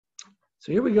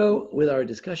So here we go with our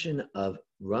discussion of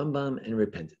Rambam and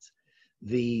repentance.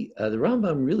 The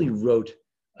Rambam really wrote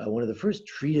one of the first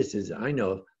treatises I know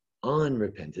of on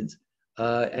repentance,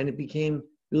 and it became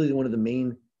really one of the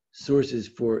main sources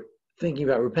for thinking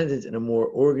about repentance in a more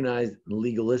organized,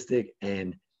 legalistic,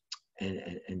 and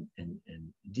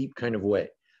deep kind of way.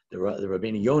 The Rabbi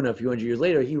Yonah, a few hundred years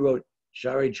later, he wrote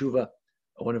Sharei Tshuva,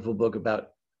 a wonderful book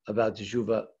about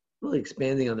Teshuvah, really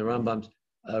expanding on the Rambam's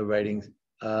writings.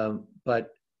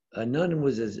 But none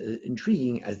was as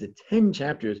intriguing as the 10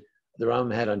 chapters the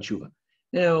Rambam had on Tshuva.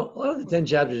 Now, a lot of the 10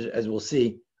 chapters, as we'll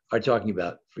see, are talking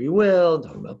about free will,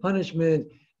 talking about punishment,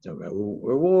 talking about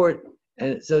reward.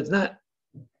 And so it's not,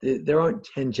 there aren't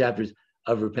 10 chapters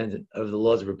of repentance, of the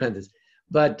laws of repentance.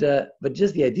 But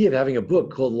just the idea of having a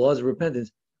book called Laws of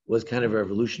Repentance was kind of a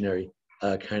revolutionary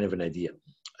kind of an idea.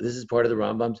 This is part of the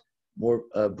Rambam's more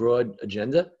broad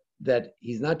agenda, that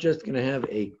he's not just going to have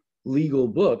a legal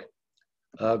book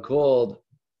called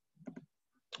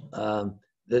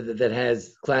that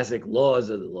has classic laws,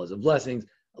 the laws of blessings,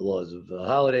 laws of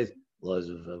holidays, laws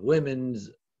of women's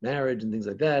marriage and things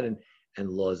like that, and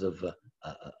laws of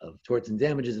torts and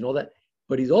damages and all that.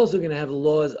 But he's also going to have the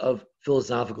laws of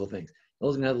philosophical things. He's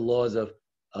also going to have the laws of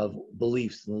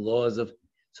beliefs and the laws of.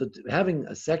 So having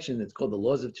a section that's called the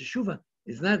laws of Teshuvah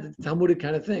is not the Talmudic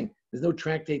kind of thing. There's no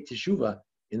tractate Teshuvah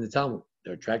in the Talmud.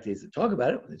 There are tractates that talk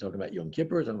about it. When they talk about Yom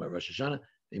Kippur, talking about Rosh Hashanah,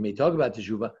 they may talk about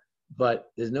Teshuvah,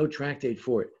 but there's no tractate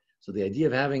for it. So the idea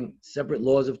of having separate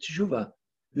laws of Teshuvah,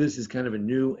 this is kind of a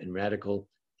new and radical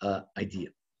idea.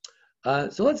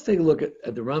 So let's take a look at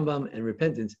the Rambam and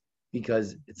repentance,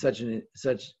 because it's such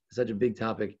a big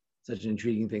topic, such an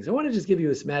intriguing thing. So I want to just give you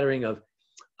a smattering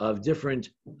of different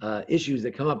issues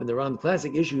that come up in the Rambam,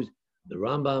 classic issues, the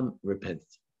Rambam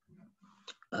repentance.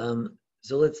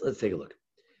 So let's take a look.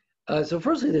 So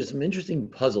firstly, there's some interesting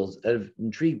puzzles that have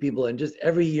intrigued people, and just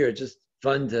every year it's just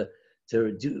fun to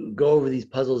go over these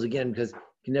puzzles again, because you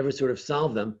can never sort of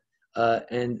solve them.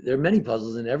 And there are many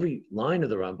puzzles, and every line of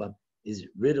the Rambam is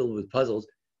riddled with puzzles,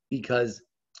 because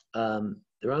the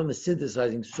Rambam is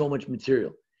synthesizing so much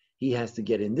material. He has to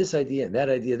get in this idea and that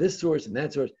idea, this source and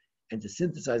that source, and to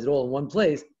synthesize it all in one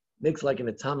place makes like an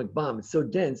atomic bomb. It's so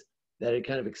dense that it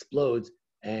kind of explodes,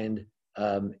 and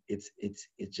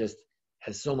it just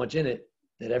has so much in it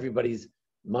that everybody's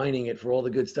mining it for all the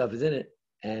good stuff is in it,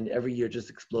 and every year it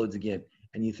just explodes again.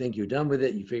 And you think you're done with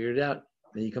it, you figured it out,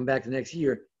 then you come back the next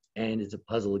year, and it's a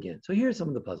puzzle again. So here are some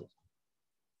of the puzzles.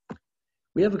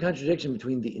 We have a contradiction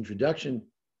between the introduction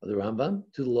of the Rambam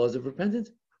to the laws of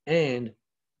repentance and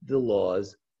the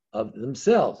laws of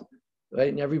themselves. Right?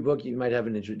 In every book, you might have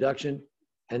an introduction,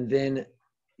 and then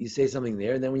you say something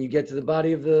there, and then when you get to the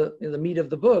body of the meat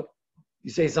of the book, you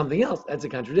say something else. That's a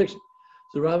contradiction.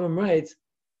 So Rambam writes,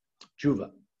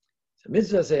 Tshuva. So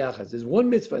mitzvah seyachas. There's one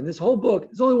mitzvah in this whole book.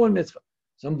 There's only one mitzvah.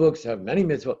 Some books have many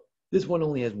mitzvah. This one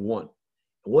only has one.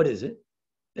 And what is it?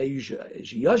 That you should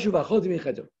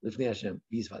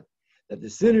that the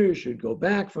sinner should go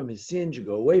back from his sin, should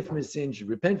go away from his sin, should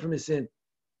repent from his sin.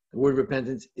 The word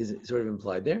repentance is sort of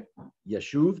implied there.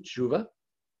 Yashuv, tshuva,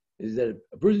 is that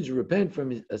a person should repent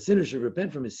a sinner should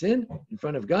repent from his sin in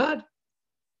front of God.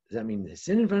 Does that mean his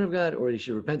sin in front of God, or he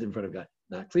should repent in front of God?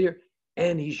 Not clear.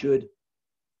 And he should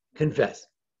confess.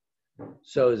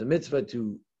 So there's a mitzvah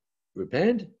to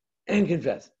repent and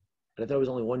confess. But I thought it was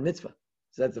only one mitzvah.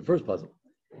 So that's the first puzzle.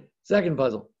 Second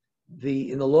puzzle,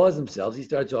 in the laws themselves, he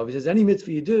starts off, he says, any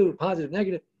mitzvah you do, positive,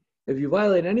 negative, if you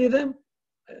violate any of them,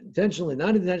 intentionally,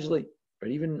 not intentionally, or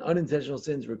even unintentional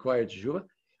sins require teshuvah.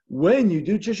 When you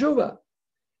do teshuvah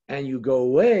and you go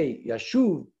away,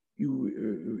 yashuv,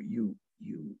 you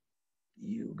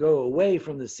go away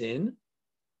from the sin,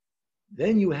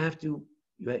 then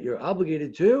you're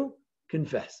obligated to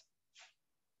confess.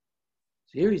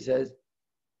 So here he says,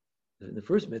 in the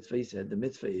first mitzvah, he said the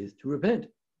mitzvah is to repent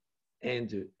and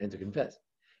to confess.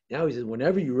 Now he says,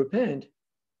 whenever you repent,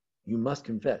 you must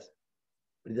confess.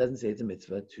 But he doesn't say it's a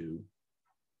mitzvah to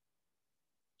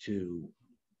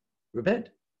repent.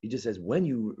 He just says when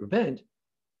you repent,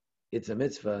 it's a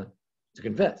mitzvah to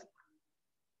confess.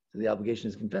 So the obligation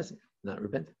is confessing, not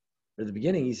repenting. But at the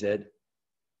beginning, he said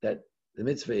that the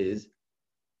mitzvah is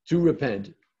to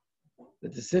repent,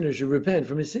 that the sinner should repent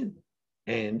from his sin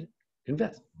and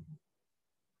confess.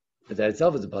 But that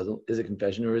itself is a puzzle. Is it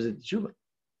confession or is it teshuvah?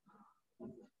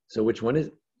 So which one is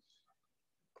it?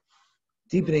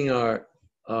 Deepening our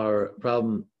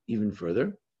problem even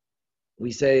further,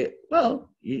 we say, well,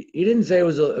 he didn't say it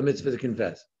was a mitzvah to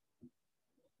confess.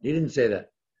 He didn't say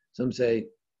that. Some say,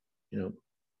 of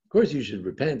course you should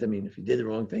repent. I mean, if you did the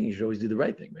wrong thing, you should always do the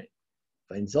right thing, right?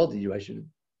 If I insulted you, I should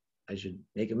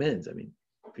make amends. I mean,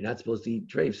 If you're not supposed to eat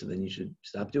treif, so then you should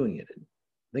stop doing it and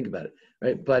think about it,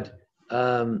 right? But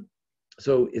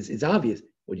so it's obvious.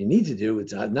 What you need to do,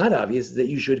 it's not obvious, is that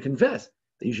you should confess,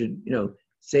 that you should,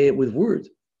 say it with words.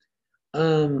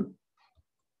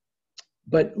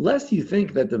 But lest you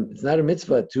think that it's not a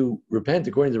mitzvah to repent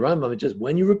according to Rambam, it's just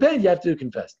when you repent, you have to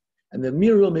confess. And the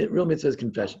real mitzvah is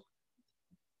confession.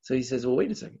 So he says, well,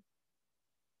 wait a second.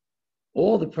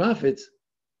 All the prophets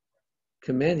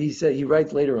command, he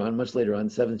writes later on, much later on,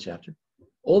 7th chapter,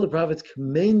 all the prophets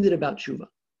commanded about tshuva.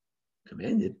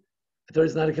 Commanded? I thought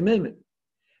it's not a commandment.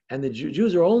 And the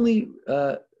Jews are only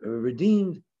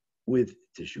redeemed with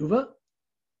teshuvah,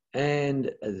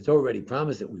 and the Torah already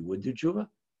promised that we would do tshuva,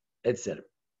 etc.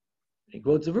 He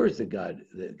quotes a verse that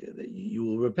that you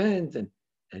will repent and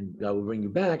God will bring you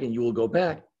back and you will go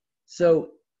back.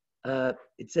 So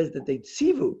it says that they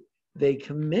tzivu, they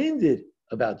commanded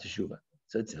about teshuvah.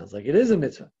 So it sounds like it is a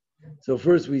mitzvah. So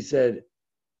first we said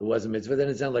it was a mitzvah, then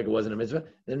it sounded like it wasn't a mitzvah,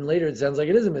 then later it sounds like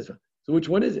it is a mitzvah. So which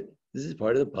one is it? This is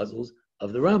part of the puzzles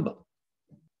of the Rambam.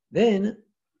 Then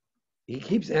he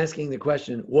keeps asking the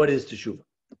question, what is teshuvah?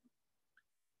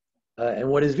 And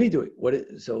what is vidui?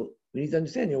 So we need to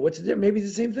understand, what's the difference? Maybe it's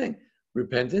the same thing.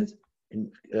 Repentance and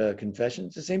confession,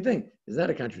 it's the same thing. It's not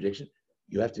a contradiction.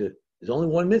 There's only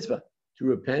one mitzvah, to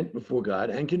repent before God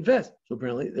and confess. So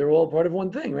apparently they're all part of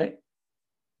one thing, right?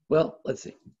 Well, let's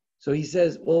see. So he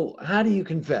says, well, how do you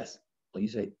confess? Well, you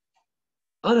say,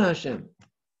 Ana Hashem.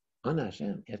 Ana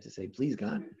Hashem. You have to say, please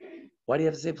God. Why do you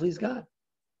have to say, please God?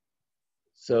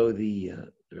 So the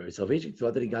Rabbi Soloveitchik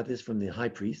thought that he got this from the high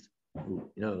priest, who,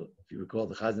 if you recall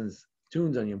the Chazan's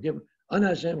tunes on Yom Kippur, Ana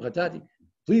Hashem chatati,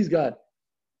 please God,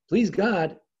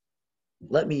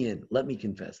 let me in, let me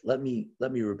confess, let me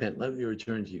repent, let me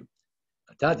return to you.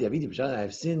 Chatati aviti b'shalom, I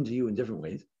have sinned to you in different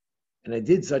ways, and I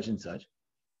did such and such,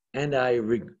 and I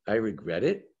regret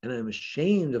it, and I'm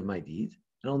ashamed of my deeds,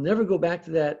 and I'll never go back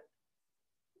to that.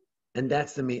 And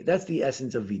that's the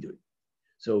essence of vidui.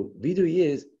 So vidui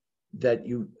is that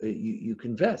you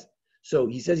confess. So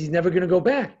he says he's never going to go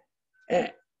back.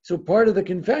 So part of the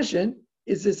confession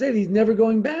is to say that he's never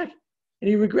going back, and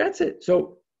he regrets it.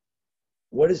 So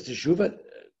what is teshuvah?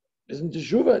 Isn't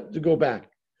teshuvah to go back?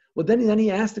 Well, then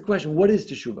he asked the question, what is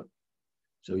teshuvah?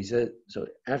 So he said, so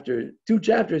after 2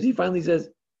 chapters, he finally says,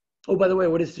 oh, by the way,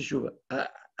 what is teshuvah?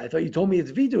 I thought you told me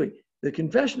it's vidui, the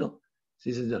confessional. So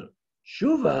he says, no.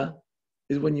 Shuvah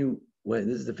is when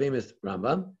this is the famous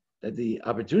Rambam, that the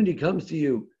opportunity comes to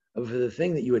you for the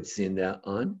thing that you had sinned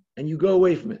on, and you go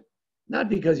away from it. Not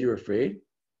because you're afraid,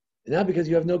 not because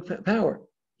you have no power.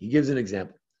 He gives an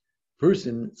example.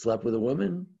 Person slept with a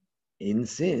woman in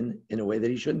sin in a way that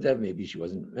he shouldn't have. Maybe she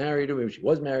wasn't married, or maybe she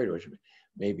was married, or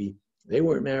maybe they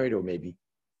weren't married, or maybe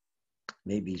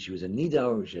she was a nida,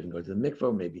 or she didn't go to the mikvah,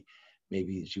 or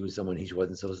maybe she was someone she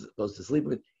wasn't supposed to sleep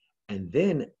with. And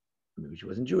then maybe she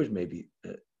wasn't Jewish, maybe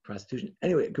prostitution.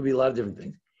 Anyway, it could be a lot of different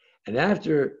things. And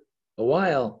after a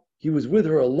while, he was with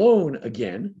her alone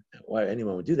again. Why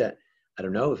anyone would do that, I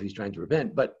don't know if he's trying to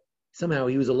repent, but somehow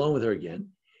he was alone with her again.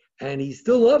 And he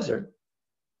still loves her.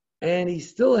 And he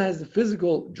still has the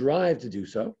physical drive to do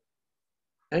so.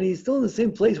 And he's still in the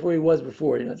same place where he was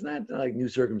before. It's not like new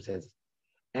circumstances.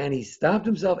 And he stopped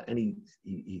himself and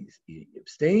he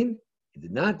abstained. He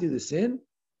did not do the sin.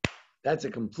 That's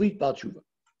a complete Baal Tshuva.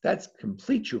 That's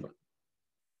complete tshuva.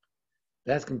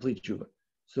 That's complete tshuva.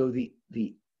 So the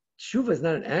tshuva is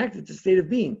not an act, it's a state of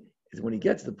being. It's when he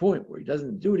gets to the point where he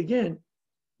doesn't do it again,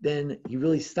 then he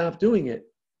really stopped doing it.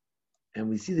 And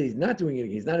we see that he's not doing it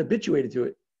again. He's not habituated to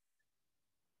it.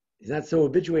 He's not so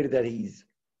habituated that he's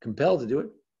compelled to do it.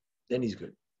 Then he's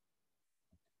good.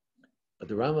 But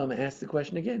the Rambam asks the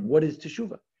question again, what is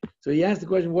teshuvah? So he asked the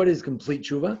question, what is complete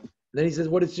tshuva? And then he says,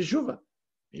 what is teshuvah?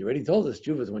 He already told us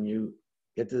tshuva is when you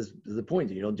get to the point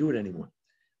that you don't do it anymore.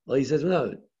 Well, he says, well,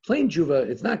 no, plain tshuva,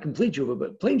 it's not complete tshuva,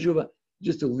 but plain tshuva,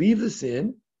 just to leave the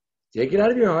sin, take it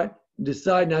out of your heart, and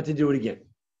decide not to do it again.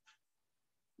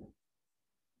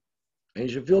 And you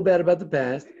should feel bad about the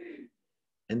past.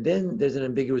 And then there's an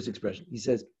ambiguous expression. He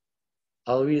says,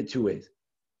 I'll read it 2 ways.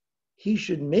 He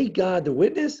should make God the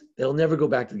witness that he'll never go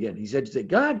back to it again. He said,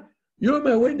 God, you're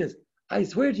my witness. I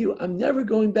swear to you, I'm never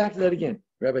going back to that again.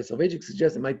 Rabbi Soloveitchik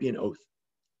suggests it might be an oath.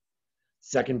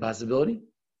 Second possibility,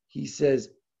 he says,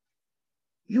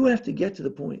 you have to get to the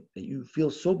point that you feel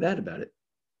so bad about it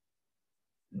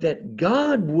that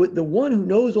God would, the one who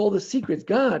knows all the secrets,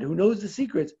 God who knows the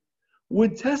secrets,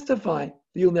 would testify that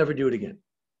you'll never do it again.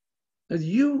 Because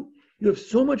you have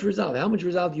so much resolve. How much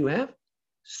resolve do you have?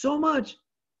 So much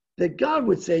that God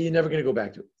would say you're never going to go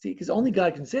back to it. See, because only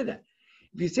God can say that.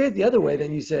 If you say it the other way,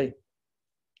 then you say,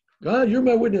 God, you're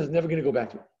my witness, I'm never going to go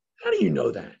back to it. How do you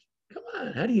know that? Come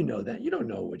on, how do you know that? You don't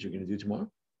know what you're going to do tomorrow.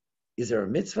 Is there a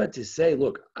mitzvah to say,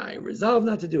 look, I resolve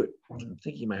not to do it? I'm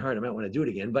thinking in my heart I might want to do it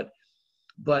again,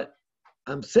 but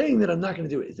I'm saying that I'm not going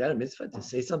to do it. Is that a mitzvah to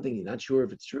say something you're not sure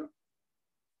if it's true?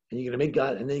 And you're going to make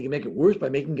God, and then you can make it worse by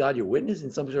making God your witness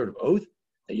in some sort of oath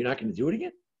that you're not going to do it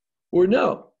again? Or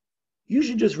no, you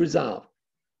should just resolve.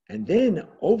 And then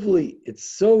hopefully it's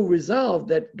so resolved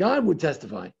that God would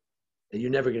testify that you're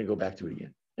never going to go back to it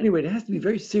again. Anyway, it has to be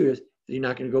very serious that you're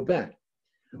not going to go back.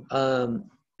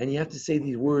 And you have to say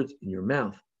these words in your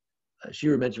mouth.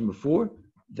 Shira mentioned before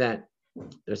that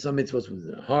there's some mitzvahs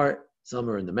with the heart, some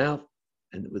are in the mouth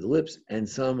and with the lips, and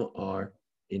some are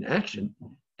in action.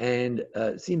 And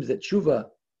it seems that tshuva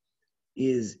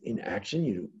is in action.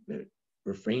 You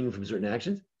refrain from certain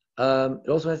actions. It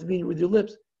also has to be with your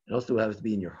lips. It also has to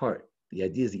be in your heart. The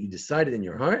idea is that you decided in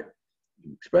your heart,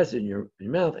 you express it in your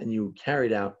mouth, and you carry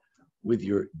it out with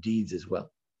your deeds as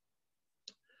well.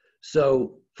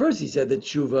 So first he said that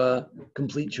tshuva,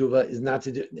 complete tshuva, is not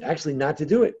to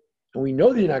do it. And we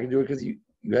know that you're not going to do it because you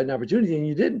had an opportunity and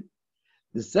you didn't.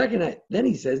 The second, then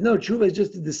he says, no, tshuva is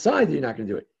just to decide that you're not going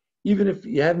to do it. Even if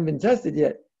you haven't been tested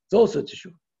yet, it's also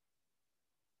tshuva.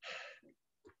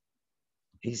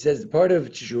 He says part of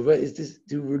tshuva is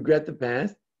to regret the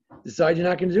past, decide you're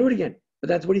not going to do it again. But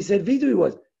that's what he said vidui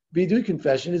was. Vidui,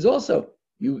 confession, is also,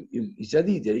 you said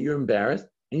that you did it, you're embarrassed,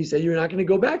 and you said you're not going to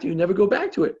go back to it, you never go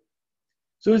back to it.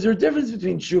 So is there a difference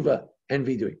between tshuva and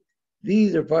vidui?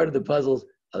 These are part of the puzzles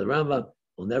of the Rambam.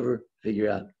 We'll never figure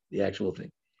out the actual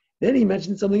thing. Then he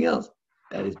mentioned something else.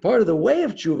 That is part of the way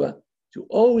of tshuva, to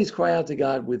always cry out to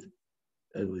God with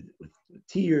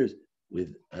tears,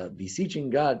 with beseeching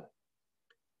God.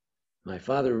 My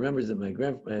father remembers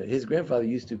that his grandfather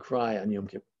used to cry on Yom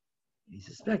Kippur. He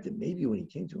suspected maybe when he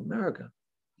came to America,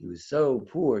 he was so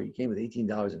poor, he came with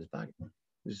 $18 in his pocket.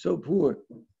 He was so poor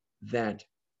that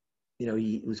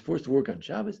he was forced to work on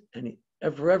Shabbos, and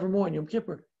forevermore on Yom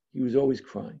Kippur, he was always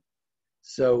crying.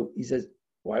 So he says,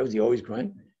 why was he always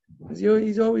crying? Because he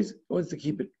always wants to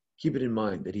keep it in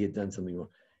mind that he had done something wrong.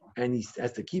 And he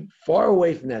has to keep far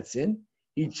away from that sin.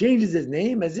 He changes his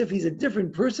name as if he's a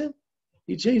different person.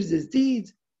 He changes his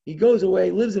deeds. He goes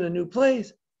away, lives in a new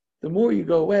place. The more you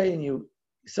go away and you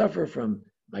suffer from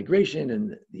migration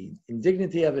and the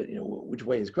indignity of it, which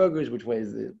way is Kroger's, which way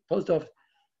is the post office,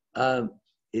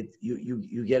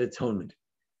 you get atonement.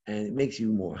 And it makes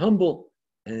you more humble.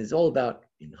 And it's all about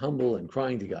being humble and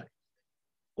crying to God.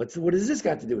 What has this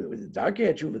got to do with it? With the dark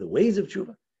hair tshuva, the ways of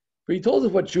tshuva? For he told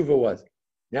us what tshuva was.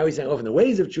 Now he's saying, from the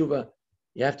ways of tshuva,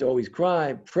 you have to always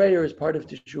cry. Prayer is part of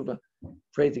tshuva.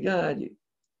 Pray to God. You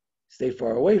stay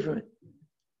far away from it.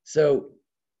 So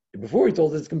before he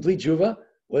told us complete tshuva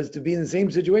was to be in the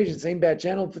same situation, same bad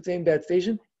channel, same bad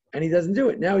station, and he doesn't do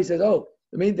it. Now he says, the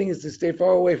main thing is to stay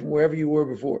far away from wherever you were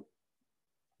before.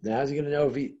 Now how's he going to know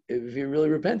if he really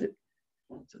repented?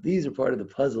 So these are part of the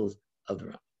puzzles of the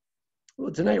Rambam.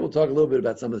 Well, tonight we'll talk a little bit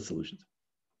about some of the solutions.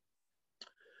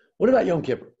 What about Yom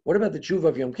Kippur? What about the tshuva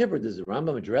of Yom Kippur? Does the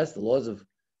Rambam address the laws of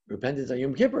repentance on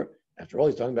Yom Kippur? After all,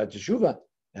 he's talking about teshuva.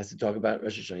 He has to talk about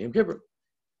Rosh Hashanah Yom Kippur.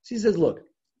 So he says, look,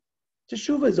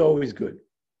 teshuva is always good.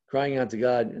 Crying out to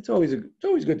God, it's always good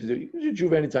to do. You can do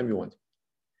teshuva anytime you want.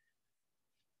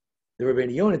 The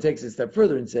Rabbi Yonah takes it a step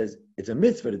further and says, it's a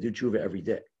mitzvah to do teshuva every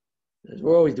day.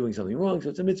 We're always doing something wrong, so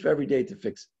it's a mitzvah every day to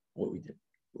fix what we did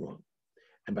wrong.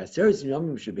 And by Seres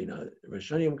Yom should be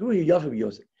Rosh Hashanah Yom Kippur, Yafim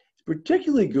Yosef. It's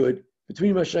particularly good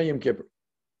between Rosh Hashanah and Yom Kippur.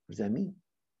 What does that mean?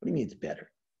 What do you mean it's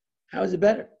better? How is it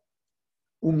better?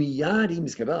 Umiyad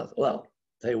miskabel. Well, I'll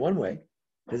tell you one way,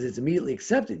 because it's immediately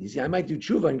accepted. You see, I might do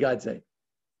tshuva and God say,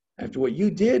 after what you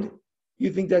did,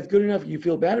 you think that's good enough? You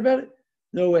feel bad about it?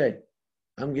 No way.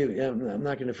 I'm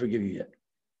not going to forgive you yet.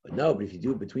 But if you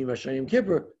do it between Rosh Hashanah and Yom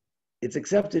Kippur, it's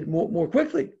accepted more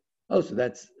quickly. So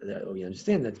we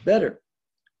understand that's better.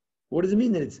 What does it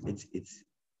mean that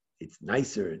it's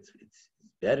nicer, it's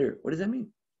better? What does that mean?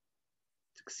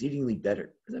 It's exceedingly better.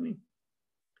 What does that mean?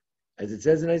 As it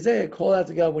says in Isaiah, call out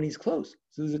to God when he's close.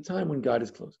 So there's a time when God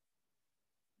is close.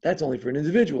 That's only for an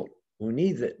individual who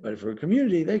needs it. But for a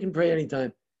community, they can pray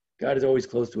anytime. God is always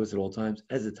close to us at all times,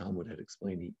 as the Talmud had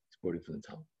explained. He quoted from the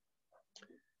Talmud.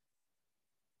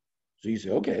 So you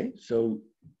say, okay, so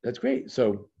that's great.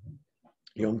 So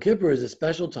Yom Kippur is a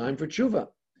special time for tshuva.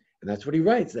 And that's what he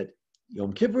writes, that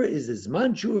Yom Kippur is a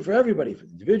zman tshuva for everybody, for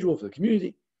the individual, for the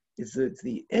community. It's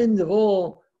the end of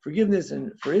all forgiveness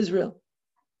and for Israel.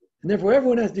 And therefore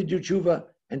everyone has to do tshuva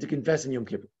and to confess in Yom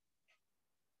Kippur.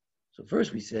 So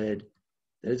first we said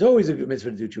that it's always a good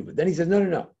mitzvah to do tshuva. Then he says,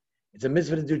 no. It's a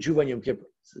mitzvah to do tshuva on Yom Kippur.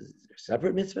 So is there a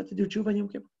separate mitzvah to do tshuva on Yom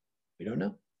Kippur? We don't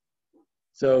know.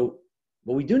 So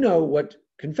But we do know what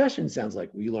confession sounds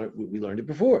like. We learned it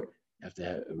before. You have to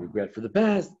have a regret for the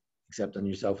past, accept on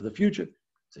yourself for the future.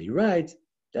 So he writes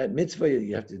that mitzvah,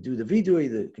 you have to do the vidui,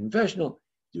 the confessional,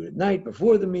 do it at night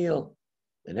before the meal,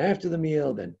 then after the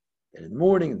meal, then in the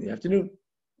morning, in the afternoon.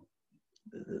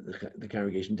 The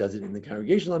congregation does it in the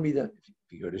congregational Amidah.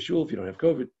 If you go to shul, if you don't have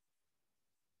COVID.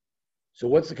 So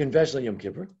what's the confession on Yom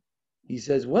Kippur? He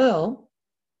says, well,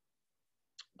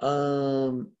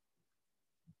 I'm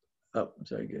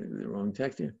sorry, getting the wrong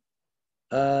text here.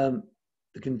 The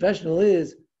confessional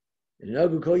is, in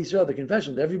Agu Kol Yisrael, the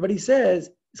confession that everybody says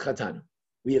is Chatanu.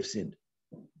 We have sinned.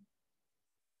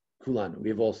 Kulanu, we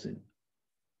have all sinned.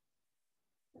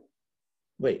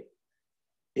 Wait,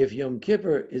 if Yom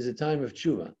Kippur is a time of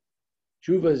tshuva,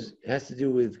 tshuva has to do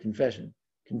with confession.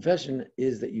 Confession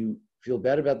is that you feel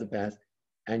bad about the past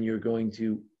and you're going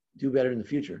to do better in the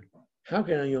future. How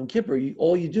can on Yom Kippur,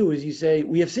 all you do is you say,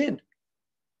 we have sinned.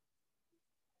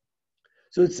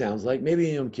 So it sounds like maybe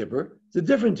in Yom Kippur, it's a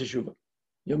different teshuvah.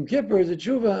 Yom Kippur is a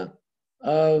teshuvah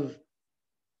of,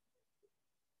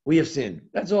 we have sinned.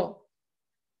 That's all.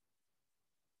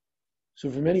 So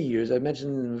for many years, I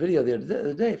mentioned in the video the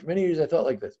other day, for many years I thought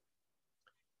like this.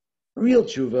 Real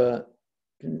tshuva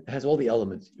has all the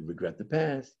elements. You regret the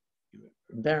past, you're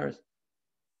embarrassed,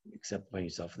 you accept by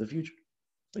yourself for the future.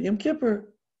 But Yom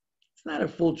Kippur, it's not a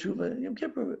full tshuva. Yom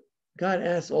Kippur, God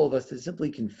asks all of us to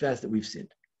simply confess that we've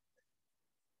sinned.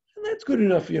 And that's good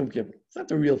enough for Yom Kippur. It's not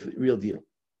the real deal. I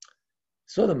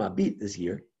saw the Mabit this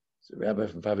year. It's a rabbi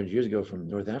from 500 years ago from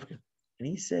North Africa. And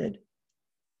he said,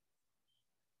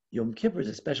 Yom Kippur is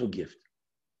a special gift.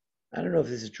 I don't know if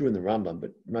this is true in the Rambam,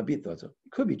 but Mabit thought so.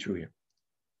 It could be true here.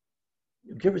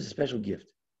 Yom Kippur is a special gift.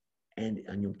 And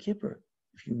on Yom Kippur,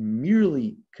 if you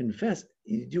merely confess,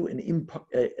 you do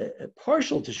a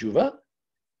partial teshuvah,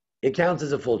 it counts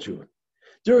as a full teshuvah.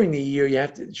 During the year, you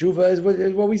have to, teshuvah is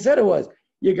what we said it was.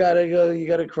 You gotta go, you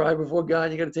gotta cry before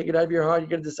God, you gotta take it out of your heart, you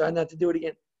gotta decide not to do it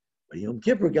again. But Yom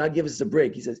Kippur, God gives us a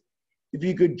break. He says, if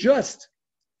you could just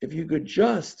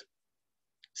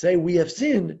say we have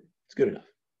sinned, it's good enough.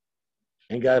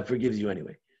 And God forgives you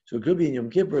anyway. So it could be in Yom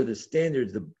Kippur, the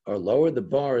standards are lower, the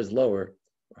bar is lower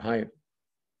or higher.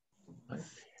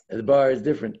 And the bar is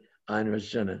different on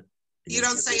Rosh Hashanah. You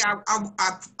don't say,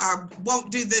 I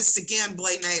won't do this again,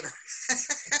 Blake Nader.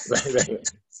 Right.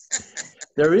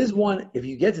 There is one, if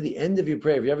you get to the end of your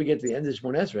prayer, if you ever get to the end of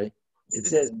Shemon Esrei, it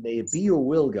says, may it be your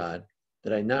will, God,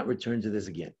 that I not return to this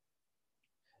again.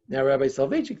 Now, Rabbi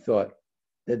Soloveitchik thought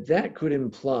that could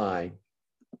imply,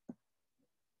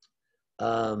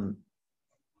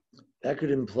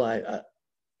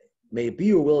 may it be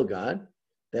your will, God,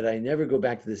 that I never go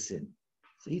back to this sin.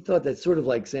 So he thought that's sort of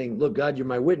like saying, look, God, you're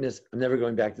my witness. I'm never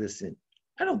going back to this sin.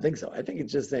 I don't think so. I think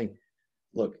it's just saying,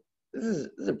 look, this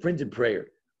is a printed prayer.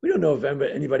 We don't know if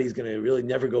anybody's going to really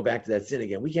never go back to that sin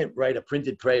again. We can't write a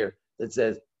printed prayer that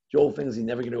says, Joel thinks he's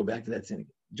never going to go back to that sin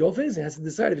again. Joel thinks he has to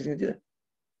decide if he's going to do that.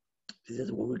 He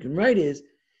says, what we can write is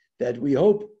that we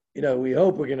hope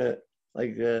we're going to,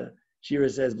 like Shira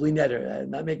says, bli neder,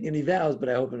 not making any vows, but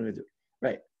I hope I'm going to do it.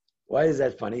 Right. Why is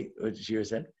that funny, what Shira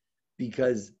said?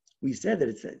 Because we said that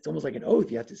it's almost like an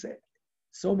oath you have to say it.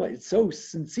 So much, it's so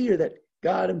sincere that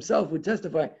God himself would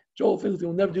testify, Joel Finkelstein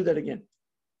will never do that again.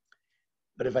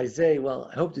 But if I say, well,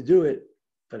 I hope to do it,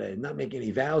 but I'm not making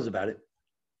any vows about it,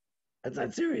 that's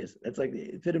not serious. That's like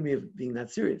the epitome of being not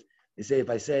serious. They say, if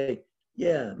I say,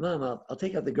 yeah, Mom, I'll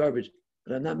take out the garbage,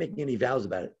 but I'm not making any vows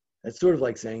about it. That's sort of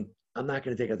like saying, I'm not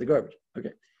going to take out the garbage.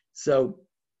 Okay. So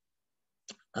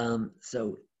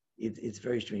it's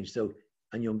very strange. So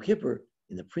on Yom Kippur,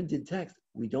 in the printed text,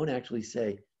 we don't actually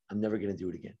say, I'm never going to do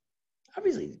it again.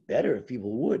 Obviously, it's better if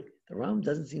people would. The Rambam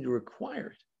doesn't seem to require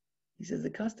it. He says the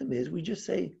custom is we just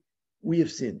say, we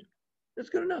have sinned. That's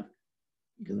good enough.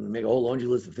 You can make a whole laundry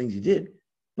list of things you did,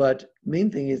 but main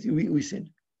thing is we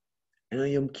sinned. And on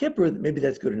Yom Kippur, maybe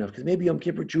that's good enough, because maybe Yom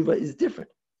Kippur tshuva is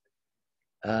different.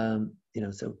 So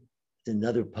it's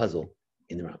another puzzle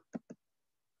in the Rambam.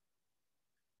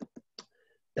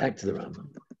 Back to the Rambam.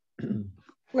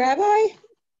 Rabbi?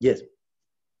 Yes.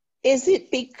 Is it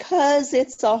because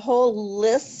it's a whole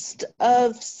list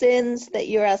of sins that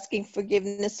you're asking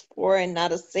forgiveness for and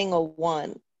not a single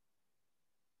one?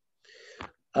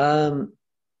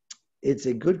 It's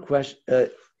a good question.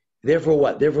 Therefore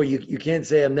what? Therefore you can't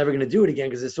say I'm never going to do it again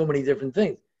because there's so many different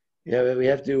things. We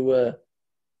have to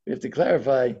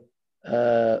clarify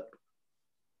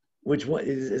which one.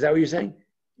 Is that what you're saying?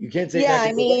 You can't say. Yeah,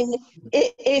 I mean,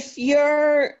 if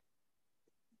you're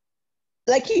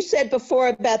like you said before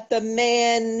about the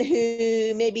man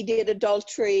who maybe did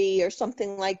adultery or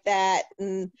something like that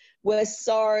and was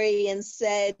sorry and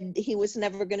said he was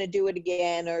never going to do it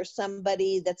again, or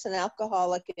somebody that's an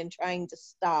alcoholic and trying to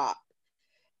stop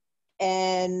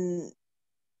and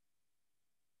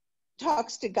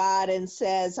talks to God and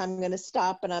says, I'm going to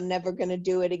stop and I'm never going to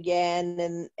do it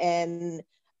again. And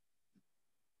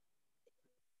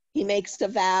he makes a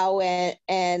vow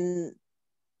and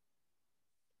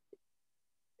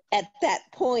at that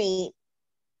point,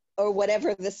 or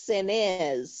whatever the sin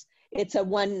is, it's a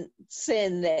one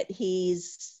sin that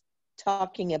he's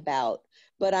talking about.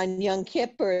 But on Yom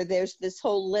Kippur, there's this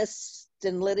whole list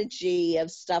and liturgy of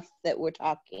stuff that we're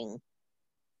talking.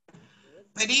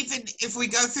 But even if we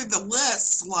go through the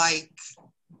list, like,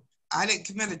 I didn't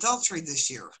commit adultery this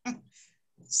year.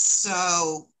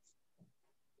 So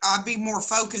I'd be more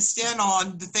focused in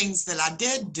on the things that I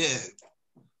did do.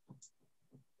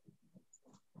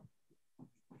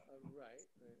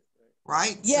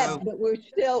 Right? Yeah, So, but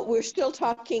we're still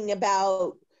talking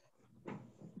about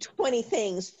 20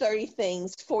 things, 30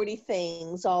 things, 40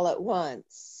 things all at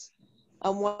once.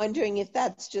 I'm wondering if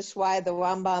that's just why the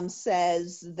Rambam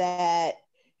says that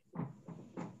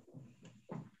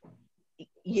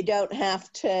you don't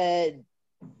have to,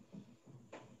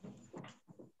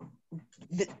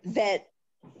 that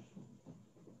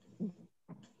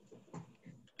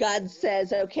God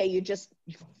says, okay, you just,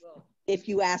 if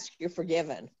you ask, you're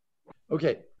forgiven.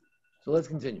 Okay, so let's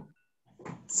continue.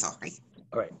 sorry.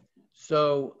 All right.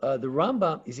 So the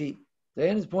Rambam, you see,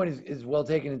 Diana's point is well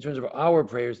taken in terms of our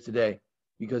prayers today,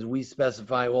 because we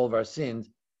specify all of our sins.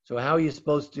 So how are you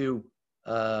supposed to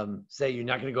say you're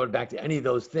not going to go back to any of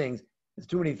those things? There's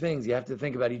too many things. You have to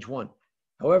think about each one.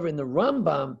 However, in the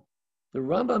Rambam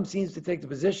seems to take the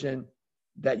position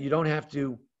that you don't have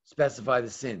to specify the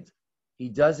sins. He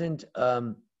doesn't.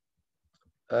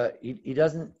 He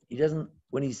doesn't.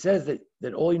 When he says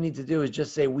that all you need to do is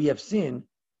just say we have sinned,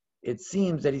 it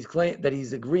seems that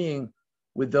he's agreeing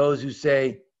with those who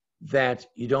say that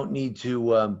you don't need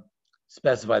to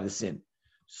specify the sin.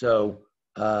 So,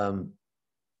 so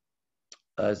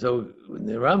in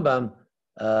the Rambam,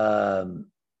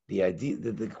 the idea,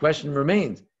 the question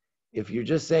remains: if you're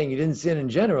just saying you didn't sin in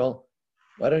general,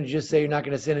 why don't you just say you're not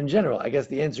going to sin in general? I guess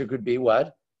the answer could be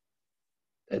what?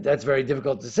 That's very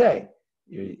difficult to say,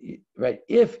 right?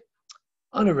 If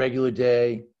on a regular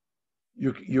day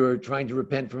you're trying to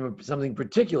repent from something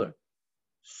particular,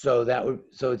 so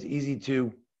it's easy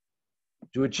to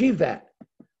achieve that.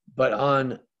 But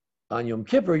on Yom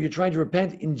Kippur, you're trying to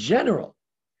repent in general,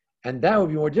 and that would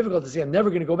be more difficult to say. I'm never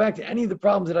going to go back to any of the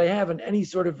problems that I have in any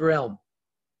sort of realm.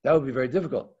 That would be very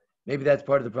difficult. Maybe that's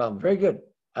part of the problem. Very good.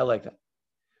 I like that.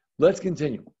 Let's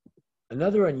continue.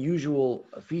 Another unusual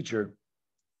feature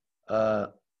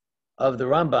of the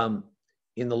Rambam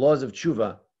in the laws of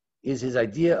tshuva is his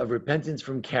idea of repentance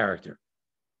from character.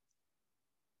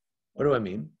 What do I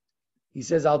mean? He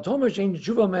says, "Al tomer shein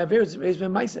tshuva me'averes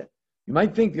ma'aseh." You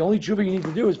might think the only tshuva you need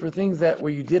to do is for things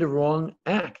where you did a wrong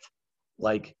act,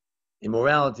 like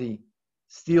immorality,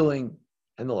 stealing,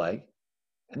 and the like,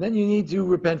 and then you need to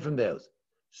repent from those.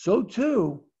 So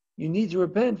too, you need to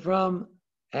repent from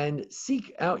and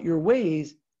seek out your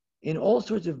ways in all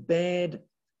sorts of bad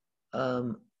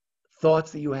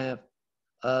thoughts that you have,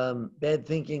 bad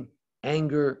thinking,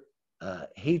 anger,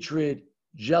 hatred,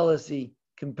 jealousy,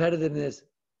 competitiveness,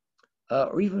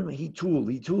 or even hitul.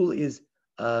 Hitul is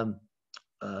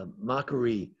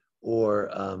mockery, or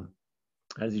how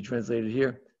does he translate it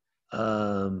here?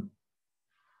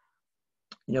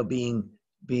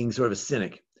 Being sort of a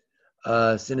cynic,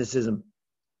 cynicism,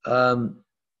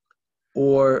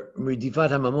 or midifat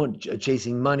hamamon,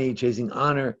 chasing money, chasing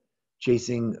honor,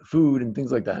 chasing food, and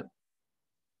things like that.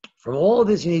 From all of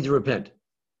this, you need to repent.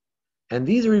 And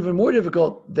these are even more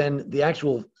difficult than the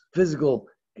actual physical,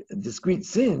 discrete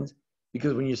sins,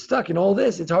 because when you're stuck in all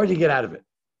this, it's hard to get out of it,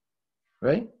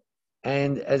 right?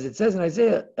 And as it says in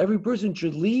Isaiah, every person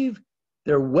should leave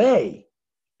their way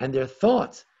and their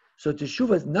thoughts. So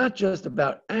teshuvah is not just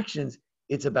about actions,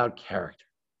 it's about character.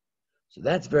 So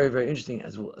that's very, very interesting,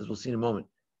 as we'll see in a moment.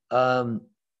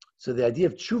 So the idea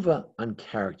of tshuva on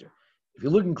character. If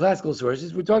you look in classical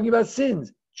sources, we're talking about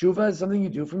sins. Tshuva is something you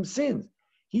do from sins.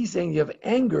 He's saying you have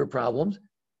anger problems,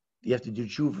 you have to do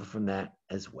tshuva from that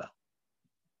as well.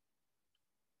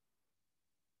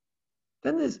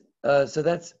 Then there's, so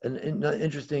that's an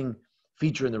interesting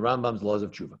feature in the Rambam's laws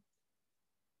of tshuva.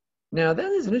 Now,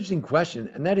 then there's an interesting question,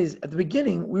 and that is, at the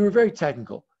beginning, we were very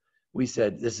technical. We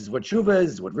said, this is what tshuva is,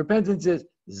 this is what repentance is,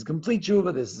 this is complete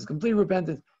tshuva, this is complete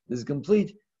repentance, this is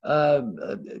complete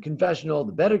confessional,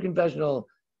 the better confessional,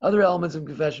 other elements of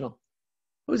confessional.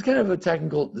 It was kind of a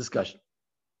technical discussion.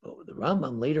 But the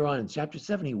Rambam later on in chapter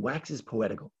 7, he waxes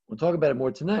poetical. We'll talk about it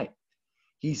more tonight.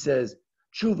 He says,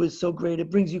 Tshuva is so great,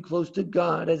 it brings you close to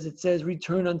God. As it says,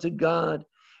 return unto God.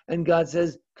 And God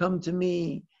says, come to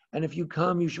me. And if you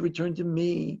come, you should return to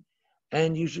me.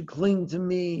 And you should cling to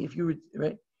me.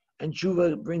 Right? And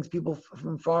Tshuva brings people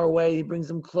from far away. He brings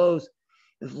them close.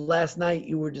 If last night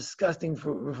you were disgusting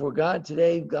before God,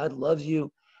 today God loves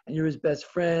you. And you're his best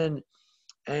friend.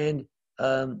 And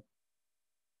God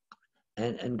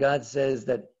says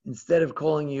that instead of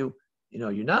calling you,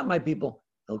 you're not my people,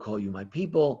 he'll call you my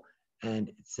people, and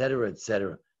et cetera, et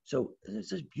cetera. So it's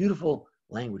this beautiful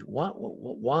language.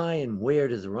 Why and where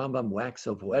does the Rambam wax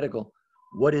so poetical?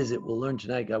 What is it? We'll learn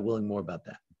tonight, God willing, more about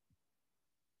that.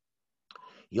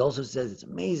 He also says it's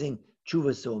amazing. Tshuva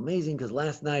is so amazing because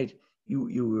last night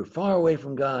you were far away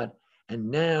from God, and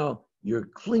now you're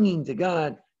clinging to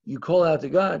God. You call out to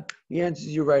God, he answers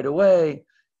you right away.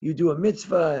 You do a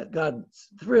mitzvah, God's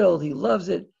thrilled, he loves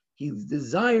it, he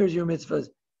desires your mitzvahs.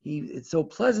 It's so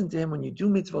pleasant to him when you do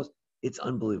mitzvahs, it's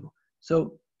unbelievable.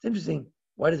 So it's interesting,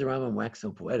 why does the Rambam wax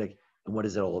so poetic, and what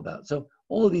is it all about? So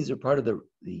all of these are part of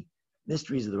the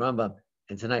mysteries of the Rambam,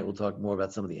 and tonight we'll talk more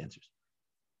about some of the answers.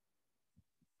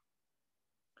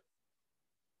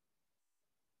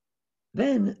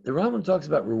 Then the Rambam talks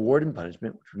about reward and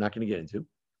punishment, which we're not going to get into,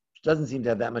 which doesn't seem to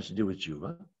have that much to do with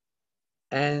tshuva.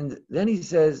 And then he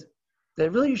says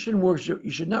that really you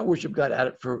should not worship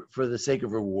God for the sake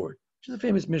of reward, which is a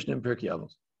famous Mishnah in Pirkei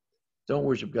Avos. Don't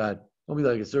worship God. Don't be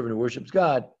like a servant who worships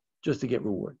God just to get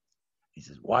reward. He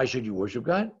says, why should you worship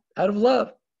God? Out of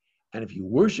love. And if you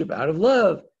worship out of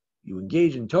love, you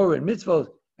engage in Torah and mitzvot,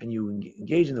 and you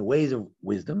engage in the ways of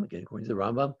wisdom. Again, according to the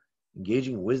Rambam,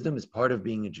 engaging in wisdom is part of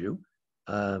being a Jew.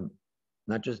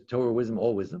 Not just Torah wisdom,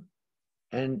 all wisdom.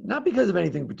 And not because of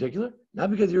anything particular,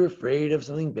 not because you're afraid of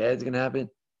something bad is going to happen,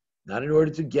 not in order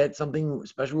to get something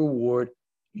special reward.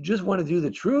 You just want to do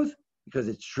the truth because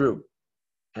it's true.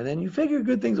 And then you figure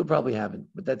good things will probably happen,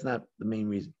 but that's not the main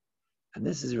reason. And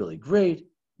this is really great.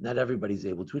 Not everybody's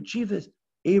able to achieve this.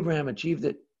 Abraham achieved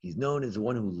it. He's known as the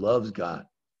one who loves God.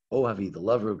 Ohavi, the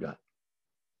lover of God.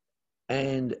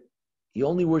 And he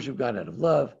only worshiped God out of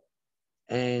love.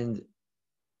 And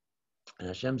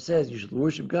Hashem says you should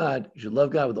worship God, you should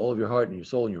love God with all of your heart and your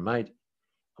soul and your might. And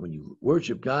when you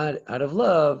worship God out of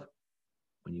love,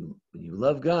 when you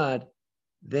love God,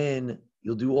 then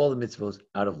you'll do all the mitzvahs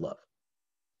out of love.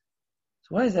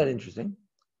 So why is that interesting?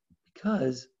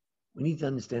 Because we need to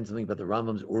understand something about the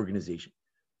Rambam's organization.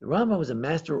 The Rambam was a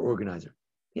master organizer.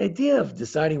 The idea of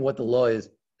deciding what the law is,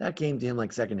 that came to him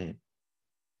like secondhand.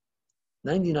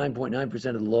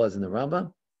 99.9% of the law is in the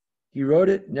Rambam. He wrote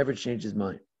it, never changed his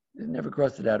mind. It never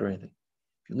crossed it out or anything.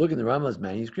 If you look in the Rambam's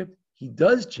manuscript, he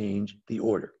does change the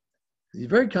order. He's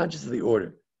very conscious of the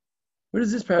order. Where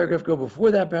does this paragraph go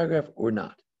before that paragraph or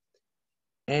not?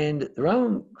 And the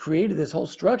Rambam created this whole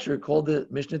structure called the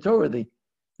Mishnah Torah, the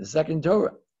second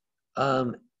Torah.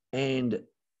 And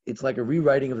it's like a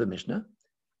rewriting of the Mishnah.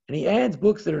 And he adds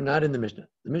books that are not in the Mishnah.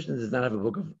 The Mishnah does not have a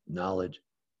book of knowledge,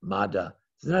 Mada.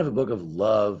 It does not have a book of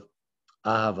love,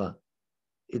 Ahava.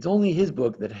 It's only his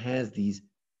book that has these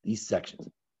sections.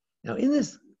 Now, in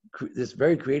this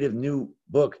very creative new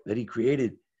book that he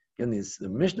created, again, the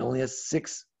Mishnah only has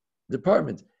 6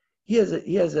 departments. He has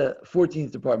a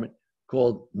 14th department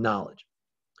called knowledge.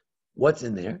 What's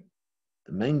in there?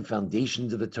 The main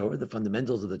foundations of the Torah, the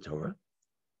fundamentals of the Torah,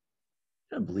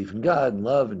 and belief in God and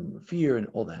love and fear and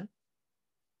all that.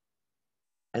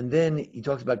 And then he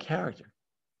talks about character.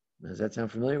 Does that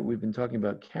sound familiar? We've been talking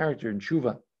about character and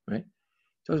tshuva, right?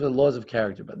 He talks about laws of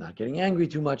character, about not getting angry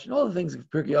too much, and all the things,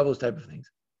 Pirkei Avos type of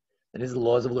things. That is the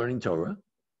laws of learning Torah.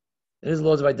 That is the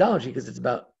laws of idolatry, because it's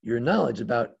about your knowledge,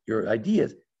 about your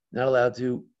ideas, not allowed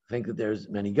to think that there's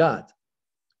many gods.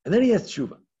 And then he has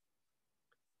tshuva.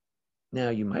 Now,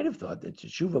 you might have thought that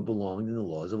tshuva belonged in the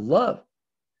laws of love.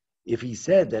 If he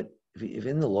said that, if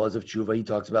in the laws of tshuva he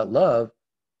talks about love,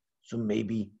 so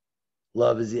maybe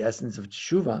love is the essence of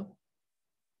tshuva,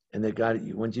 and that God,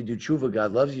 once you do tshuva,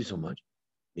 God loves you so much.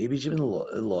 Maybe it's even the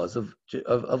laws of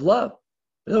love.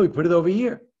 But no, we put it over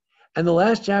here. And the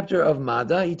last chapter of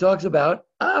Mada, he talks about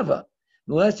Ava.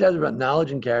 The last chapter about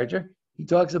knowledge and character, he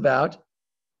talks about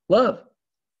love.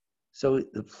 So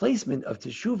the placement of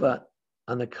teshuvah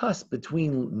on the cusp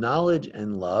between knowledge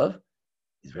and love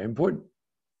is very important,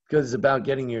 because it's about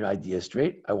getting your ideas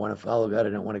straight. I want to follow God. I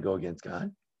don't want to go against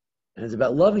God. And it's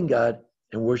about loving God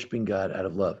and worshiping God out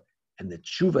of love. And the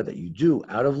teshuvah that you do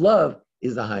out of love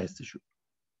is the highest teshuvah.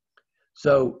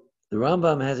 So the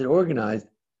Rambam has it organized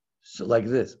like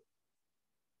this.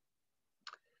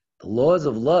 The laws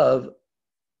of love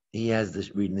he has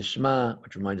this reading the Shema,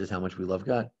 which reminds us how much we love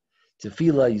God.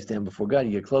 Tefillah, you stand before God,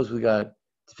 you get close with God.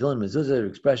 Tefillah and mezuzah, an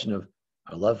expression of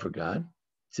our love for God.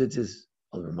 Tzitzis,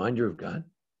 a reminder of God.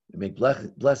 We make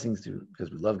blessings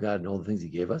because we love God and all the things He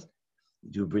gave us. We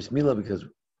do a bris milah because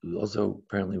we also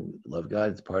apparently love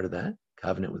God. It's part of that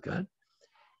covenant with God,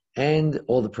 and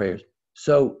all the prayers.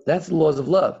 So that's the laws of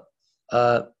love.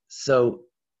 So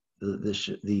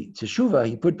the teshuvah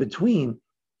he put it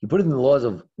in the laws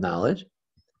of knowledge,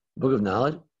 book of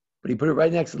knowledge, but he put it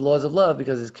right next to the laws of love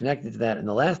because it's connected to that. And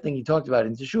the last thing he talked about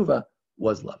in teshuvah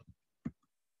was love.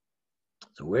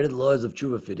 So where did the laws of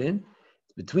teshuvah fit in?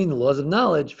 It's between the laws of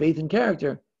knowledge, faith, and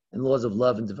character, and the laws of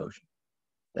love and devotion.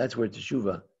 That's where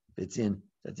teshuvah fits in.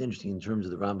 That's interesting in terms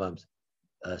of the Rambam's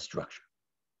structure.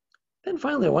 Then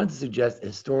finally, I wanted to suggest a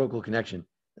historical connection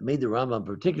that made the Rambam a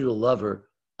particular lover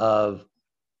of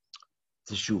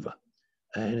teshuvah.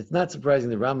 And it's not surprising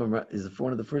that Rambam is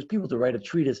one of the first people to write a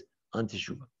treatise on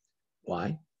teshuvah.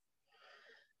 Why?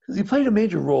 Because he played a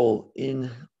major role in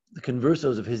the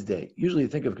conversos of his day. Usually you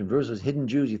think of conversos, hidden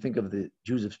Jews, you think of the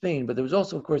Jews of Spain, but there was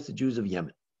also, of course, the Jews of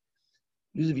Yemen.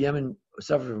 Jews of Yemen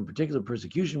suffered from particular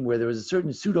persecution where there was a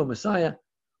certain pseudo-Messiah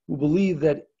who believed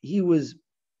that he was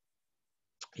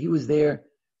there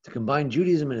to combine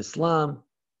Judaism and Islam,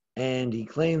 and he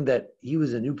claimed that he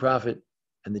was a new prophet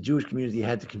and the Jewish community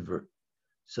had to convert.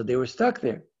 So they were stuck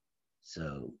there. So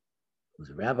there was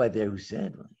a rabbi there who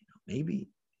said, well, maybe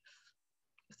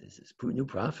if there's this new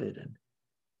prophet and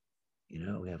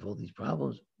we have all these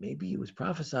problems, maybe it was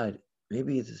prophesied,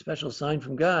 maybe it's a special sign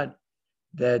from God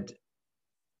that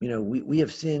we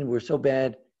have sinned, we're so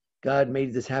bad, God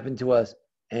made this happen to us,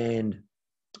 and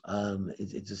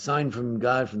it's a sign from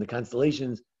God, from the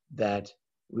constellations, that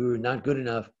we were not good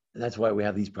enough, and that's why we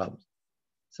have these problems.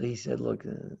 So he said, look,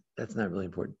 that's not really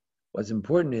important. What's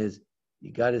important is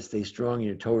you got to stay strong in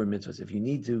your Torah mitzvahs. If you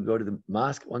need to go to the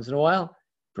mosque once in a while,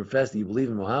 profess that you believe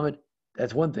in Muhammad,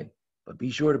 that's one thing. But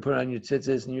be sure to put on your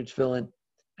tzitzis and your tefillin.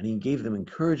 And he gave them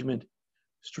encouragement,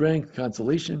 strength,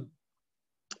 consolation.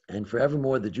 And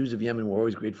forevermore, the Jews of Yemen were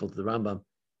always grateful to the Rambam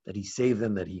that he saved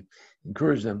them, that he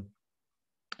encouraged them.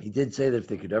 He did say that if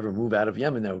they could ever move out of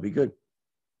Yemen, that would be good.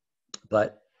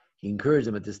 But he encouraged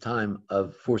them at this time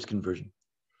of forced conversion.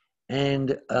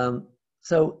 And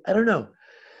so, I don't know,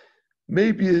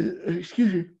 maybe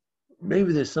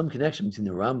there's some connection between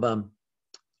the Rambam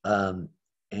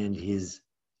and his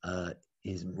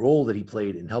role that he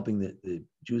played in helping the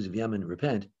Jews of Yemen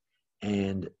repent,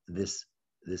 and the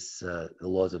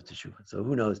laws of teshuvah. So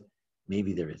who knows?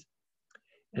 Maybe there is.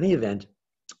 In any event,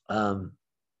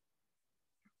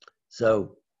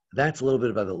 so that's a little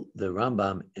bit about the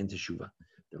Rambam and teshuvah.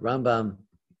 The Rambam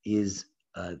is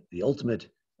the ultimate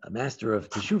master of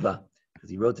teshuvah because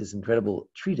he wrote this incredible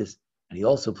treatise, and he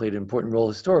also played an important role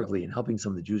historically in helping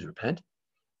some of the Jews repent.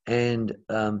 And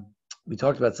we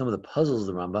talked about some of the puzzles of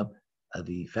the Rambam,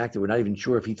 the fact that we're not even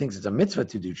sure if he thinks it's a mitzvah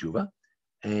to do teshuvah,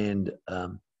 and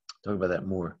talk about that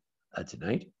more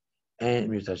tonight. And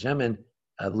Mir Hashem and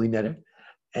Bli Neder.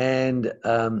 And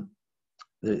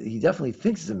he definitely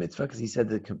thinks it's a mitzvah because he said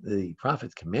the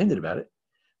prophets commanded about it.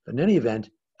 But in any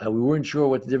event, we weren't sure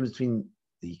what the difference between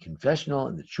the confessional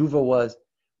and the teshuvah was.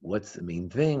 What's the main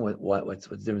thing? What's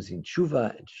the difference between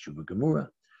teshuvah and teshuvah gemura?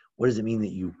 What does it mean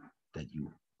that you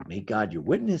make God your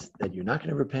witness, that you're not going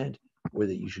to repent, or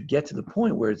that you should get to the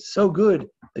point where it's so good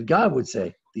that God would say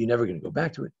that you're never going to go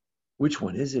back to it? Which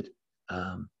one is it?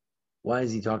 Why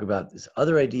does he talk about this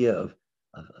other idea of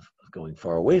going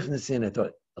far away from the sin? I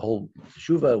thought the whole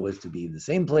teshuvah was to be in the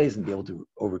same place and be able to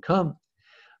overcome.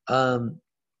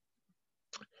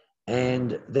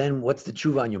 And then what's the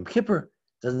teshuvah on Yom Kippur?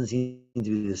 Doesn't seem to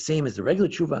be the same as the regular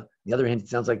teshuvah. On the other hand, it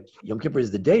sounds like Yom Kippur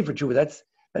is the day for teshuvah.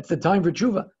 That's the time for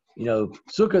teshuvah.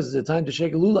 Sukkot is the time to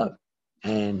shake a lulav,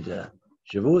 and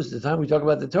Shavuos is the time we talk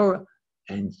about the Torah,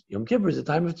 and Yom Kippur is the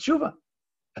time of teshuvah.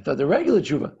 I thought the regular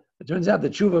teshuvah. It turns out the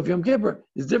teshuvah of Yom Kippur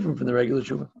is different from the regular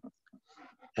teshuvah.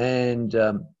 And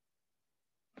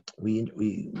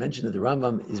we mentioned that the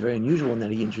Rambam is very unusual in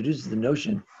that he introduces the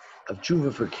notion of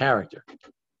teshuvah for character,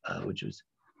 which was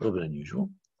a little bit unusual.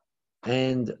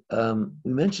 And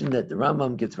we mentioned that the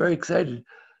Rambam gets very excited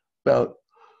about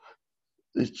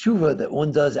the teshuvah that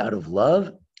one does out of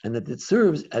love, and that it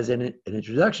serves as an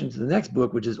introduction to the next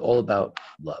book, which is all about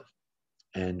love.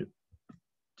 And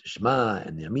Shema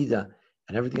and the Amidah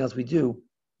and everything else we do,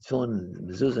 tefillin and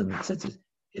the mezuzah and the tzitzis,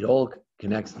 it all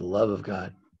connects to the love of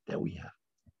God that we have.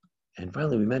 And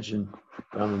finally, we mentioned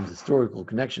Rambam's historical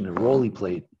connection and role he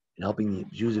played in helping the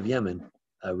Jews of Yemen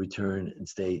return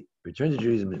to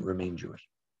Judaism and remain Jewish.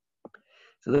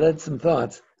 So that's some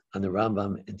thoughts on the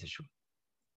Rambam and teshuvah.